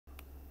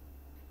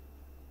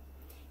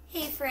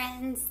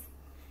friends,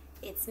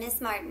 it's Miss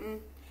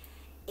Martin.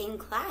 In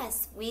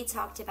class, we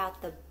talked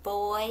about the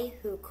boy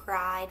who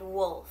cried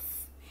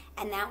wolf,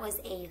 and that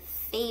was a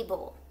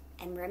fable.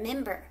 And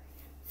remember,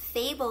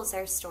 fables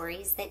are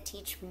stories that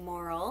teach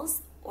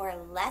morals or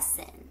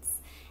lessons,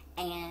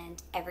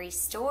 and every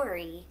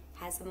story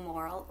has a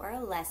moral or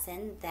a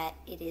lesson that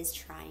it is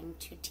trying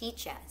to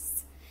teach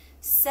us.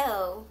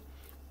 So,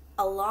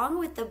 along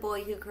with the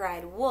boy who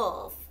cried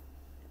wolf,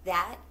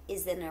 that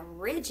is an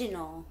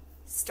original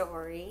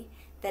story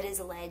that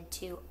has led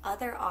to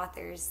other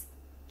authors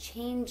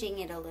changing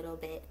it a little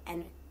bit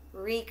and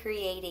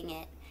recreating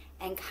it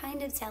and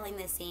kind of telling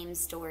the same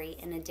story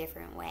in a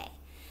different way.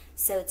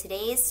 So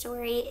today's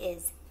story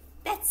is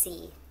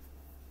Betsy,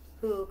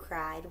 who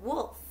cried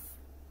wolf.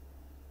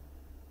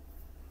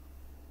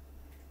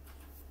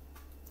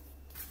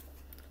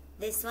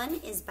 This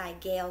one is by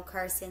Gail,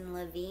 Carson,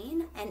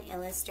 Levine and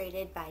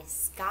illustrated by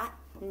Scott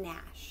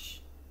Nash.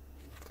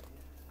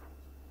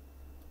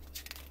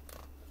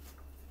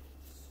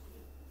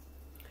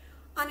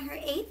 On her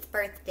 8th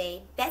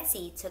birthday,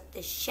 Betsy took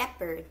the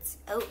shepherd's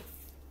oath.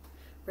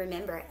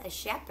 Remember, a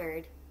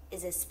shepherd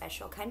is a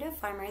special kind of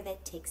farmer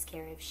that takes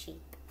care of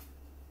sheep.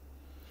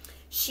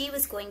 She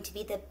was going to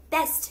be the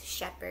best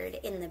shepherd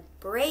in the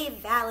Brave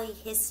Valley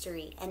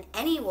history, and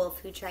any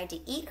wolf who tried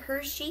to eat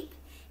her sheep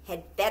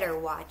had better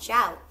watch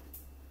out.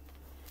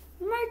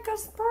 Make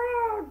us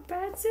proud,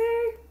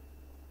 Betsy!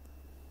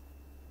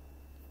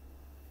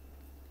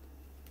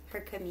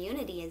 Her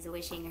community is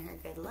wishing her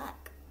good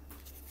luck.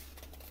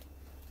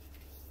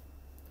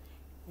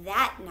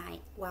 That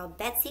night, while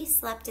Betsy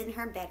slept in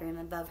her bedroom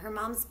above her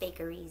mom's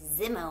bakery,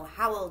 Zimmo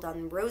howled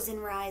on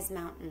Rosenrise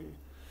Mountain.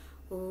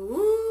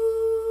 Ooh!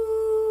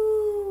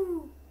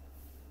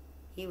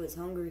 He was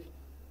hungry.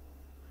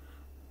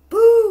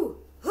 Boo!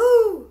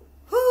 Hoo!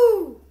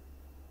 Hoo!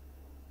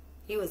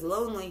 He was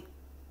lonely.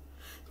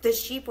 The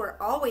sheep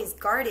were always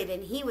guarded,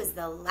 and he was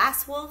the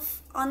last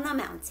wolf on the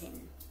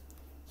mountain.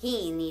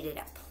 He needed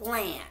a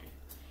plan.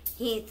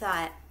 He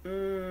thought,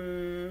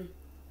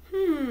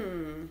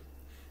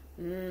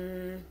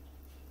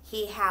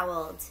 He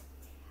howled,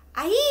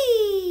 "Aye,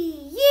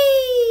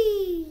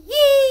 yee,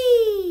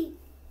 yee!"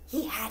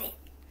 He had it,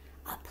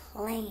 a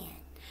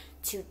plan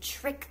to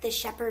trick the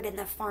shepherd and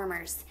the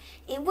farmers.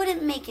 It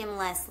wouldn't make him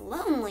less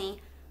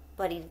lonely,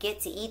 but he'd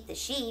get to eat the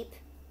sheep.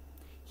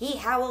 He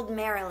howled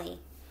merrily,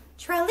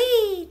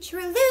 "Tra-lee,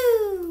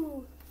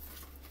 tra-loo!"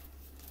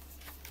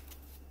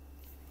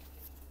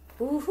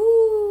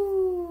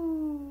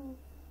 Woohoo!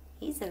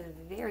 He's a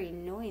very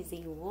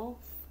noisy wolf.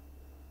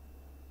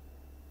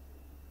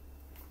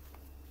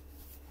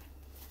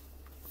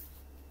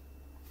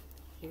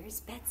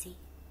 Here's Betsy.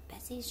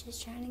 Betsy's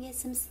just trying to get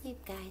some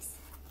sleep, guys.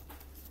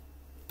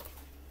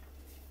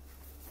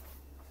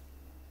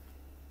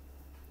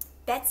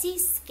 Betsy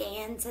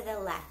scanned to the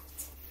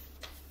left.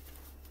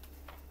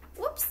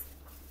 Whoops.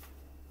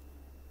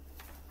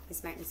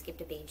 Ms. Martin skipped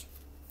a page.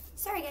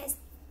 Sorry, guys.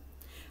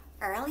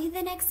 Early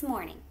the next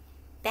morning,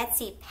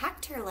 Betsy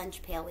packed her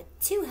lunch pail with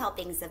 2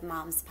 helpings of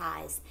Mom's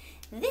pies.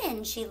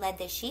 Then she led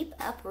the sheep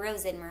up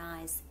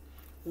Rosenrise.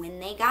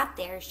 When they got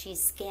there, she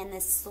scanned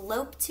the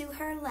slope to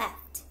her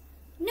left.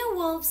 No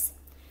wolves.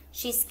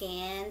 She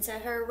scanned to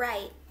her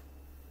right.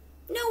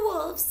 No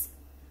wolves.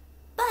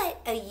 But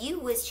a ewe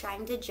was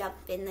trying to jump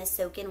in the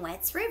Soakin'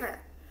 Wets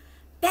River.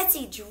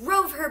 Betsy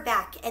drove her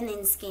back and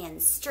then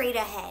scanned straight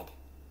ahead.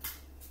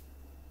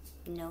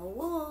 No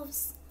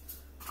wolves.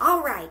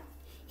 All right.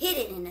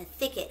 Hidden in a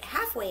thicket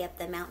halfway up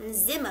the mountain,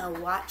 Zimmo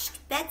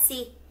watched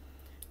Betsy.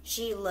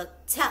 She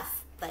looked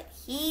tough, but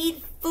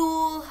he'd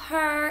fool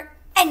her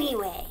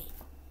anyway.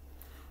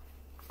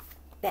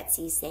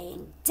 Betsy's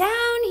saying,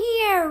 "Down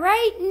here,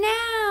 right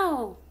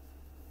now,"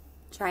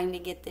 trying to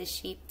get the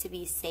sheep to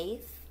be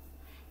safe.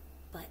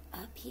 But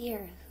up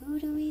here, who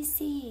do we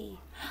see?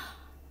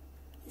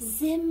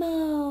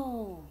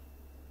 Zimmo.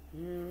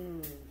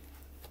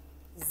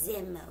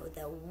 Zimmo,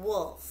 the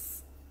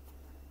wolf.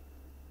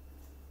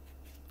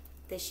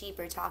 The sheep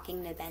are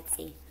talking to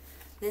Betsy.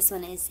 This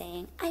one is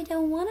saying, "I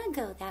don't want to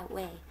go that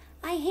way.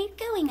 I hate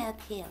going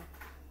uphill."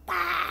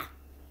 Bah!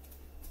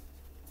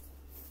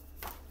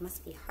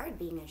 Must be hard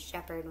being a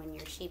shepherd when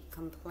your sheep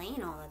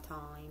complain all the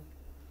time.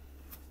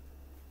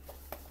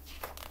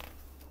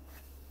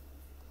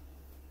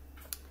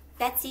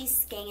 Betsy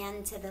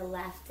scanned to the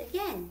left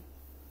again.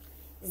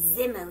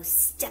 Zimmo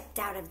stepped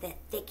out of the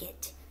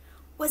thicket.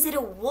 Was it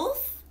a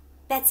wolf?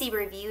 Betsy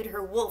reviewed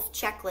her wolf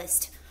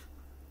checklist.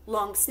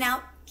 Long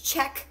snout,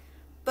 check.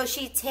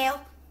 Bushy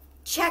tail,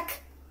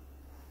 check.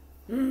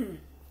 And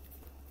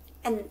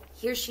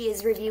here she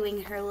is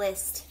reviewing her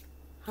list.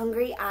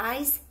 Hungry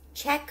eyes,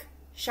 check.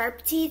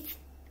 Sharp teeth,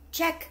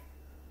 check.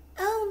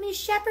 Oh, Miss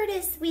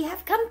Shepherdess, we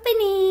have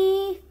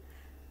company.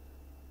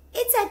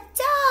 It's a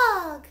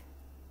dog.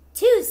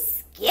 Too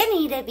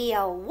skinny to be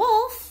a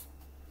wolf.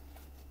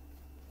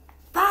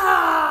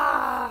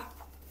 Bah!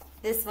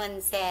 This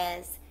one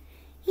says,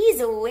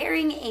 he's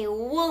wearing a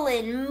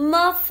woolen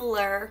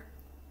muffler.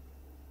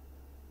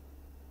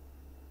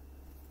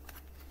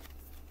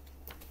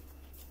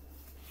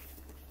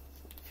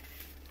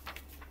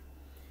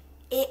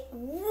 It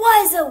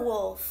was a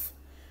wolf.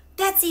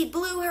 Betsy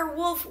blew her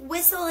wolf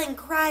whistle and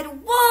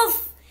cried,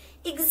 "Wolf!"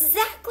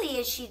 exactly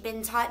as she'd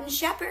been taught in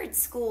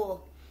shepherd's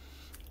school.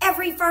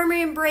 Every farmer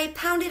in Bray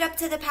pounded up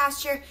to the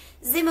pasture.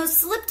 Zimmo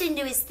slipped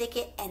into his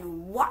thicket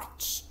and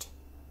watched.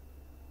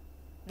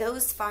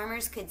 Those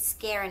farmers could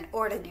scare an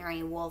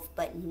ordinary wolf,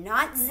 but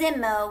not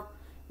Zimmo,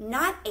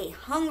 not a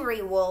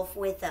hungry wolf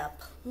with a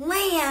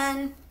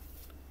plan.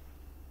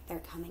 They're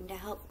coming to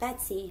help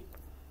Betsy.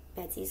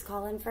 Betsy's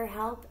calling for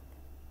help.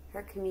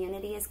 Her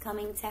community is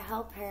coming to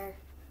help her.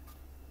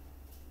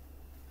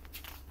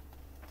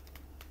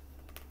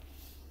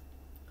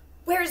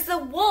 "Where's the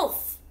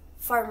wolf?"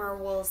 Farmer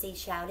Woolsey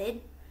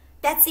shouted.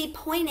 Betsy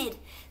pointed.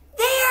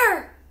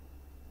 "There!"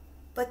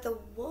 But the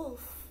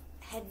wolf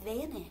had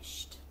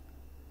vanished.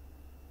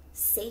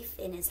 Safe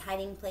in his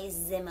hiding place,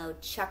 Zimmo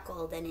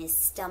chuckled and his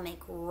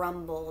stomach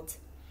rumbled.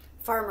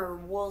 Farmer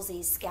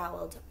Woolsey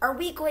scowled. "Are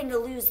we going to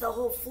lose the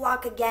whole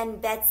flock again,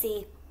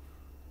 Betsy?"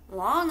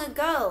 Long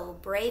ago,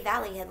 Bray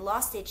Valley had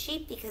lost its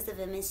sheep because of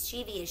a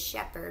mischievous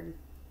shepherd.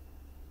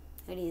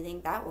 Who do you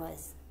think that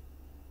was?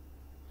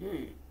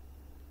 Maybe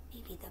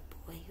the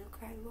boy who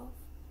cried wolf.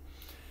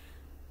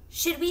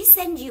 "Should we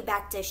send you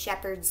back to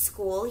shepherd's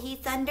school?" he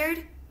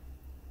thundered.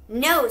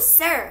 "No,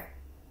 sir.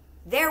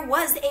 There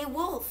was a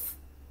wolf."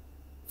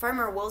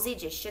 Farmer Woolsey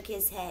just shook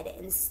his head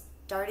and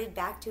started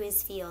back to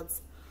his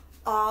fields.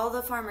 All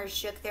the farmers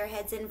shook their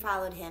heads and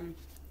followed him.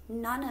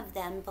 None of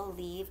them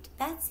believed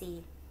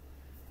Betsy.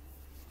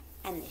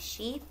 And the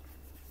sheep,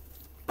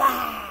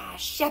 "Bah,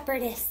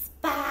 shepherdess,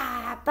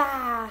 bah,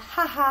 bah,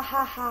 ha, ha,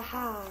 ha, ha,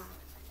 ha."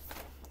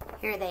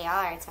 Here they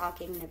are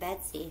talking to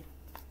Betsy.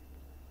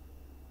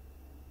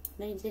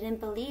 They didn't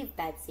believe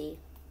Betsy.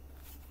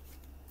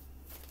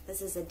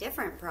 This is a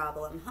different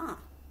problem, huh?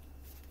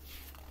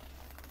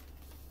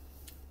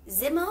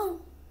 Zimmo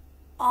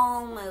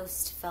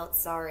almost felt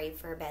sorry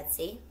for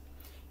Betsy.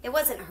 It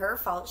wasn't her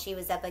fault she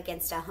was up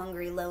against a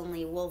hungry,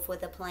 lonely wolf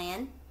with a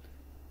plan.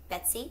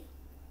 Betsy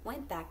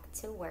went back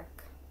to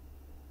work.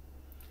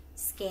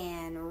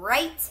 Scan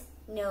right,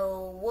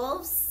 no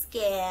wolves.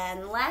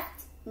 Scan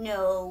left,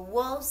 no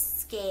wolves.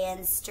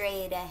 Scan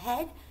straight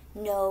ahead,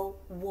 no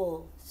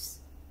wolves.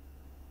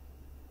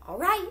 All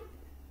right.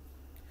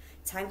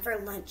 Time for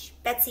lunch.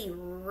 Betsy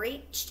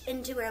reached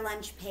into her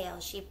lunch pail.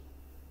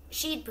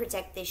 She'd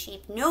protect the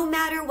sheep no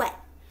matter what.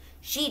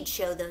 She'd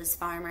show those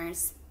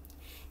farmers.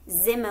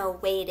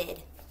 Zimmo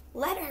waited.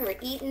 Let her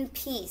eat in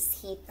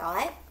peace, he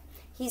thought.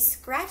 He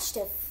scratched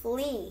a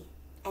flea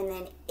and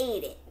then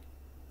ate it.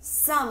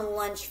 Some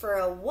lunch for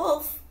a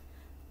wolf.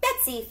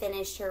 Betsy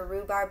finished her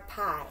rhubarb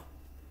pie.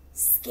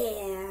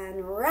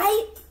 Scan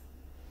right.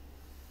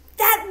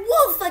 That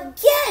wolf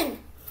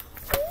again!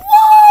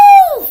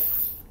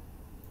 Wolf!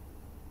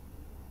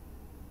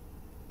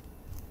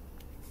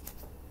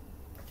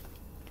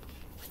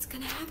 What's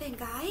gonna happen,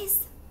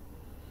 guys?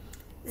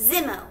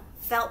 Zimmo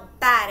felt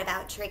bad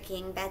about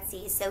tricking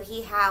Betsy, so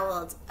he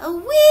howled,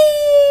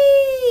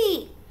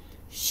 "Awee!"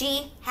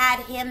 She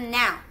had him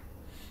now.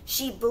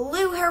 She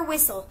blew her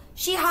whistle.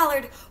 She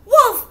hollered,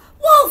 "Wolf!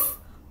 Wolf!"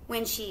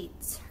 When she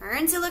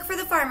turned to look for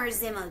the farmers,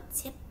 Zimmo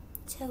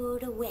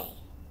tiptoed away,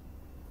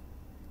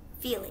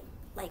 feeling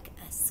like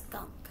a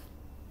skunk.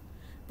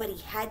 But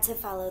he had to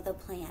follow the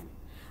plan.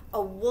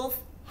 A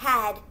wolf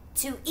had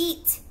to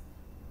eat.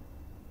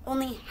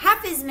 Only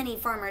half as many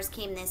farmers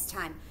came this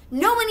time.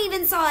 No one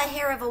even saw a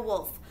hair of a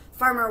wolf.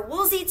 Farmer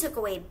Woolsey took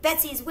away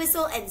Betsy's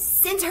whistle and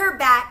sent her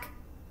back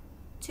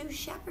to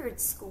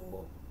shepherd's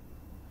school.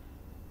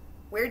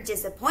 "We're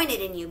disappointed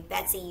in you,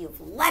 Betsy.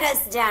 You've let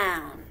us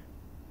down."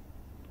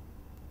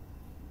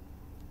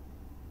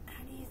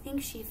 How do you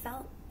think she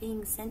felt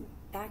being sent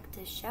back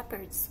to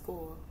shepherd's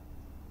school?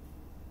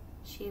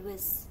 She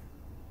was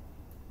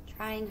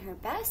trying her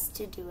best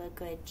to do a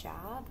good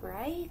job,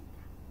 right?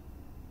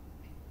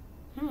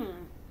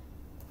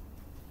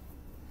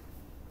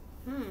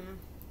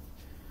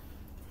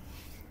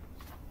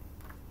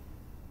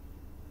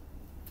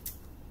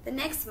 The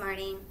next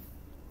morning,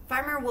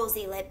 Farmer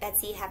Woolsey let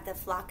Betsy have the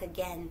flock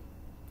again,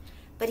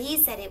 but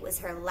he said it was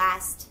her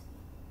last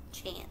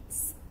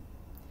chance.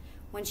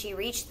 When she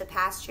reached the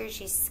pasture,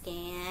 she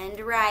scanned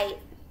right.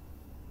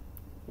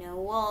 No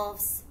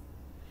wolves.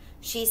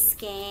 She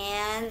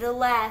scanned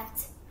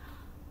left.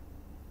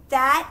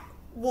 That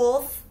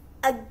wolf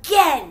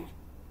again.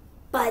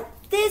 But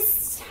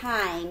this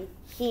time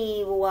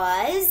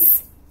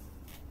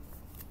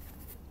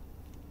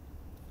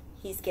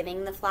he's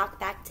giving the flock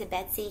back to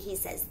Betsy. He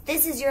says,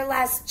 "This is your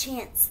last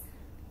chance.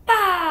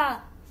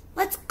 Bah!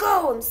 Let's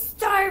go, I'm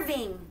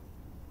starving."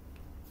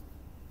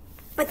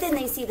 But then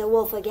they see the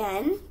wolf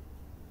again.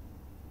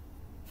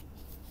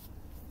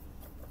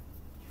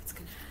 What's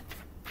going to happen?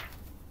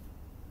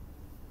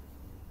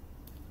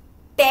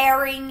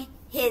 Baring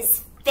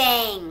his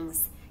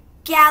fangs,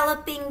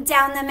 galloping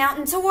down the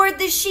mountain toward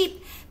the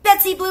sheep.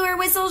 Betsy blew her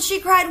whistle. She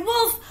cried,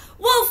 "Wolf!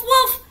 Wolf!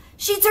 Wolf!"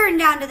 She turned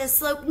down to the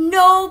slope.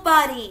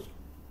 Nobody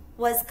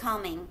was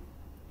coming.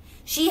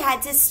 She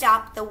had to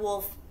stop the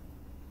wolf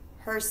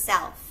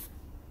herself.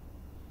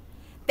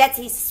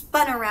 Betsy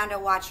spun around to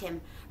watch him.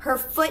 Her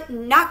foot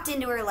knocked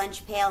into her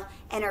lunch pail,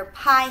 and her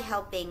pie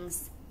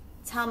helpings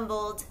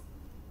tumbled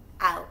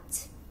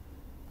out.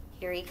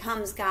 Here he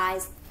comes,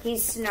 guys.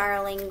 He's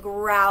snarling,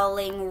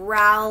 growling,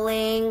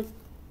 rowling.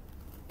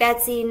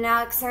 Betsy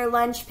knocks her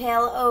lunch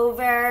pail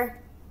over.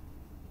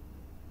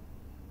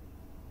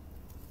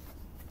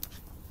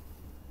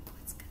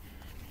 What's gonna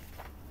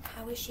happen?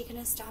 How is she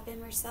gonna stop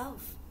him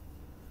herself?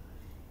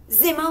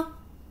 Zimmo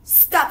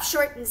stopped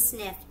short and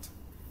sniffed.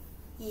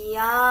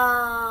 Yum.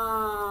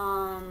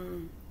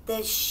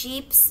 The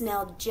sheep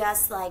smelled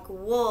just like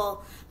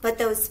wool, but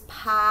those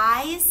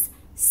pies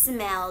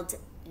smelled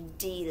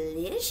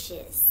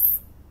delicious.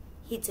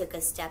 He took a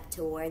step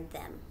toward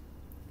them.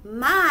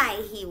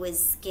 My, he was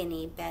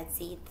skinny,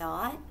 Betsy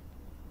thought.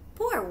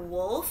 Poor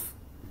wolf.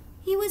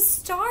 He was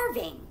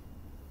starving.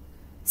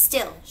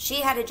 Still, she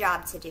had a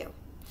job to do.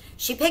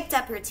 She picked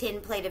up her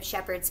tin plate of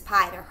shepherd's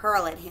pie to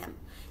hurl at him.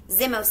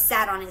 Zimmo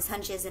sat on his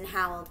hunches and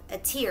howled. A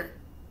tear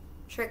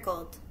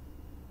trickled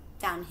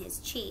down his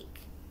cheek.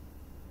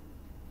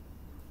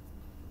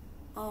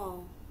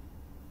 Oh.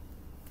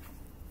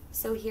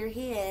 So here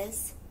he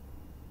is.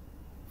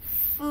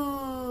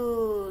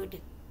 Food.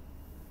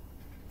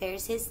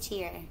 There's his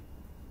tear.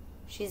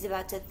 She's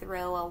about to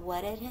throw a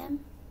what at him?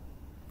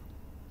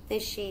 The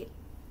sheep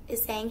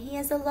is saying he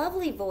has a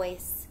lovely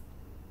voice.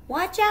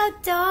 Watch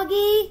out,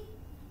 doggy.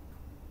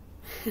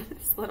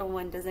 This little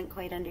one doesn't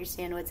quite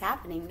understand what's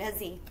happening, does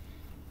he?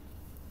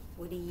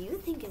 What do you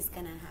think is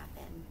going to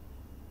happen?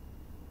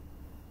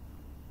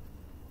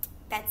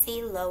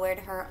 Betsy lowered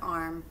her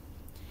arm.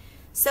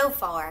 So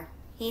far,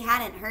 he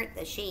hadn't hurt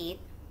the sheep.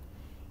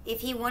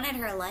 If he wanted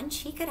her lunch,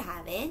 he could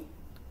have it.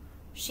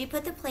 She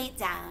put the plate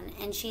down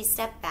and she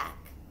stepped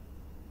back.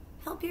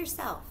 Help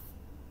yourself.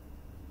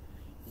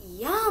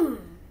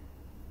 Yum!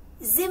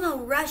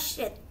 Zimmo rushed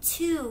at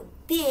 2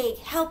 big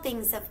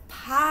helpings of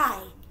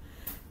pie.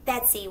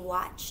 Betsy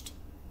watched.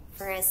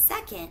 For a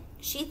second,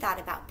 she thought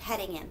about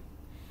petting him.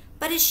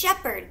 But a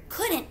shepherd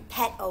couldn't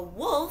pet a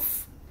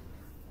wolf.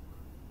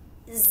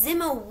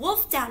 Zimmo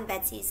wolfed down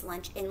Betsy's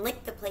lunch and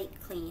licked the plate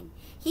clean.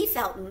 He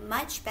felt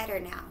much better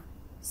now,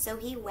 so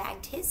he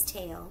wagged his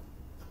tail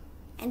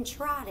and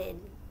trotted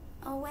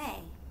away.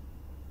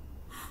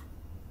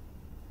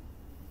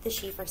 The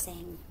sheep are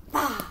saying,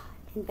 bah!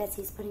 And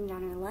Betsy's putting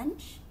down her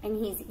lunch, and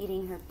he's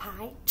eating her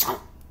pie.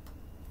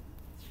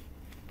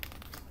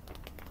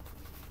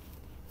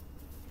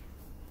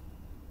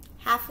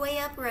 Halfway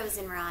up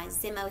Rosenrise,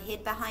 Zimmo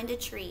hid behind a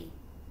tree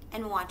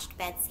and watched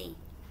Betsy.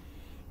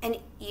 An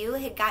ewe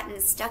had gotten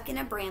stuck in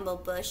a bramble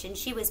bush, and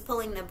she was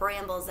pulling the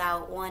brambles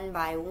out one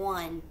by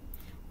one.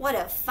 What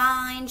a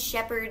fine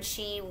shepherd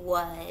she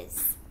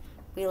was.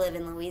 We live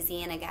in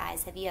Louisiana,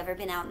 guys. Have you ever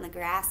been out in the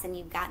grass and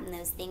you've gotten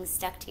those things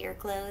stuck to your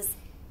clothes?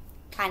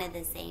 Kind of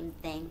the same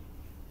thing.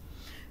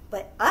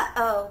 But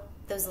uh-oh,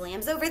 those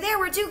lambs over there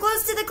were too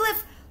close to the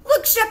cliff.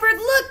 Look, shepherd,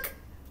 look!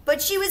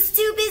 But she was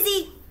too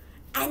busy.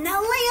 And the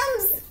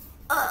lambs,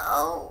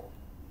 uh-oh.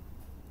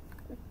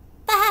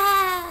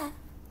 Bah!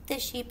 The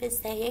sheep is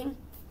saying,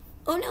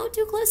 oh no,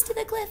 too close to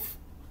the cliff.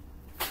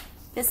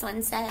 This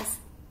one says,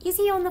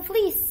 easy on the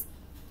fleece,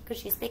 because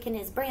she's picking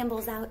his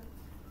brambles out.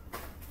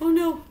 Oh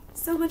no,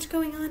 so much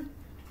going on.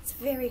 It's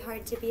very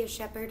hard to be a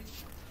shepherd.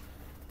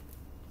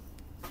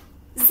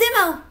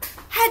 Zimmo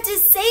had to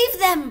save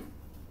them,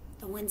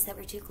 the ones that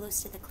were too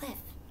close to the cliff.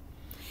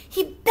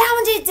 He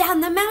bounded down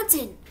the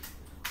mountain,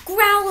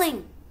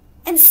 growling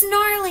and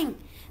snarling.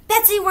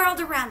 Betsy whirled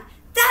around.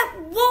 That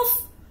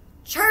wolf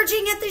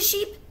charging at the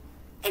sheep,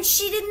 and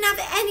she didn't have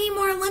any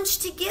more lunch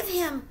to give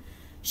him.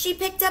 She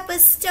picked up a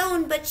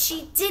stone, but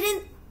she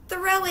didn't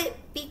throw it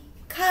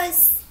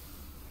because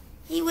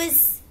he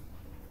was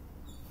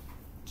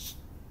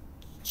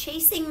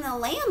chasing the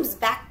lambs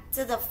back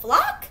to the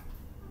flock.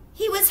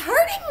 He was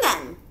hurting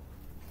them.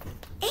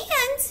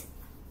 And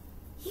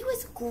he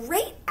was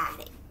great at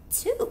it,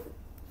 too.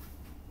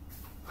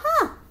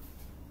 Huh.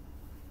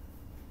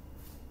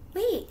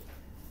 Wait.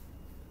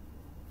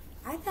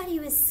 I thought he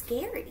was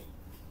scary.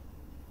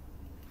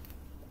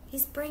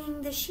 He's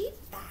bringing the sheep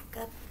back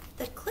up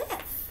the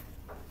cliff.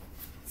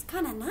 It's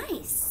kind of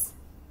nice.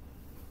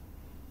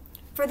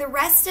 For the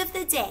rest of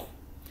the day,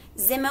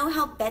 Zimmo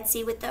helped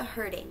Betsy with the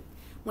herding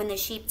when the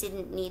sheep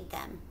didn't need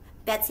them.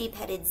 Betsy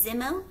petted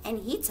Zimmo, and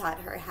he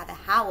taught her how to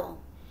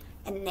howl.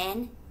 And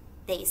then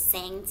they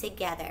sang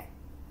together.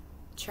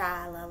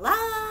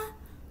 Tra-la-la,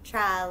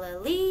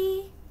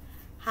 tra-la-lee,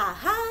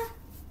 ha-ha,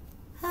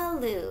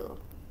 halloo.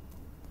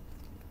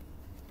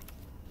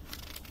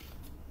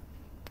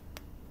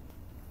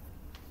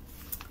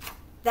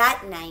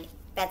 That night,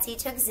 Betsy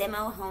took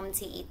Zimmo home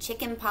to eat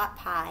chicken pot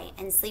pie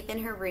and sleep in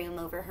her room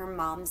over her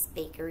mom's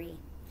bakery.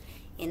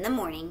 In the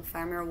morning,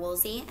 Farmer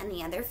Woolsey and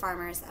the other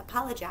farmers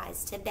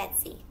apologized to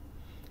Betsy.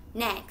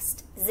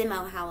 Next,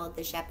 Zimmo howled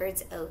the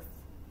shepherd's oath.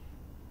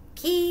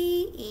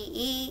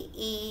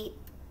 Kee-ee-ee-eep,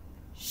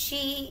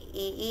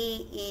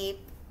 she-ee-ee-eep,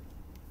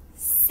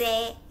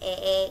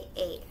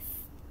 say-ee-ee-eep.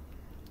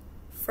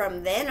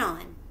 From then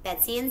on,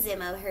 Betsy and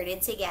Zimmo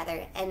herded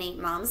together and ate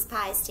Mom's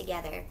pies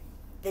together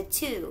the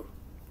two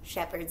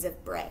shepherds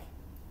of Bray.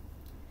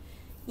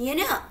 You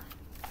know,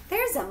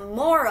 there's a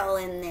moral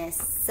in this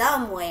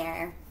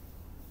somewhere,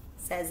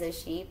 says a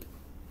sheep.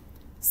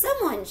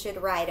 Someone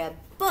should write a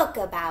book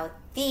about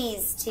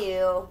these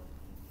two.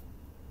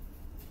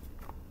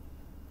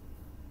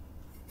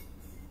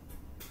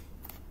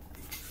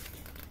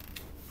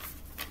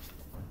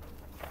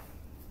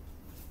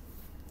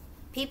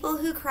 People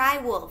who cry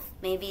wolf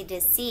may be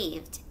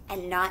deceived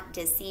and not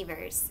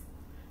deceivers.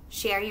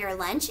 Share your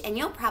lunch and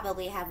you'll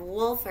probably have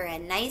wool for a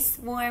nice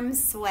warm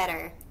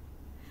sweater.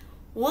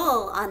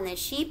 Wool on the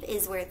sheep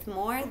is worth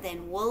more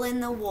than wool in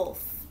the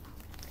wolf.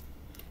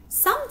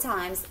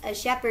 Sometimes a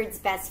shepherd's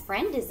best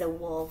friend is a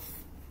wolf.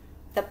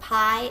 The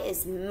pie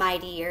is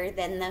mightier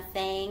than the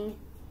fang.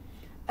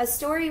 A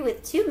story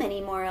with too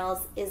many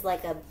morals is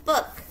like a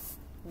book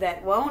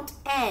that won't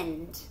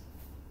end.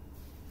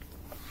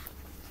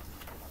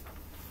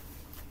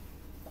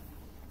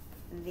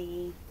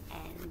 The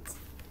end.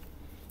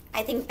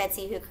 I think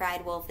Betsy Who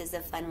Cried Wolf is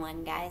a fun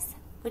one, guys.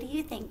 What do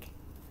you think?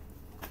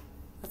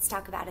 Let's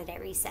talk about it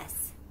at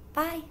recess.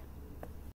 Bye.